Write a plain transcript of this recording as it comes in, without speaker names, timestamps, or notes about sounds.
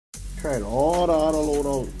Tried all the other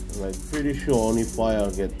loadouts, and I'm pretty sure only fire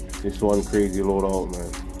get this one crazy loadout, man.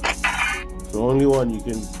 It's the only one you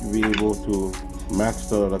can be able to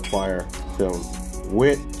master the fire film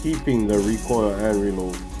with keeping the recoil and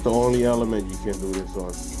reload. It's the only element you can do this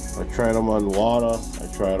on. I tried them on water, I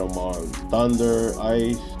tried them on thunder,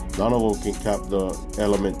 ice. None of them can cap the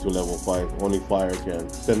element to level 5, only fire can.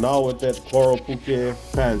 So now with that coral puke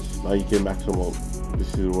pants, now you can max them out.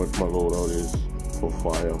 This is what my loadout is for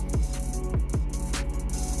fire.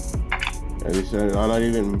 And this, I'm not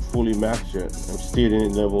even fully maxed yet. I'm still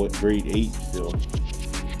in level grade 8 still.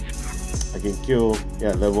 I can kill,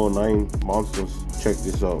 yeah, level 9 monsters. Check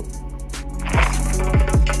this out.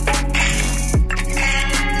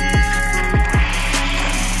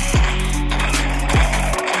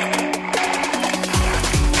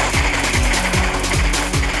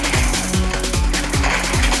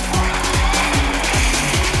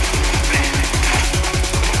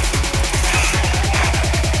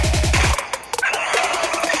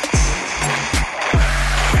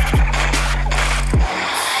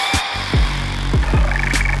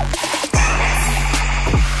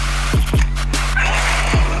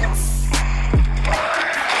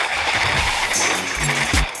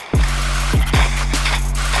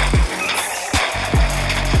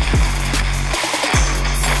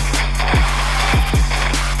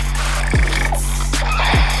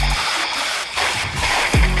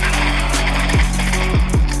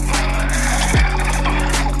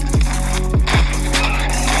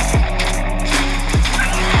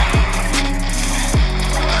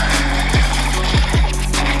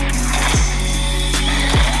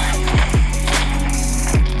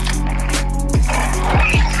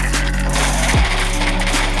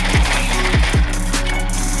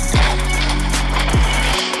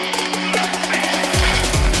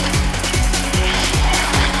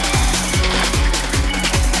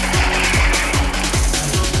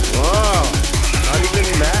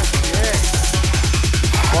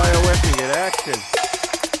 Fire weapon in action.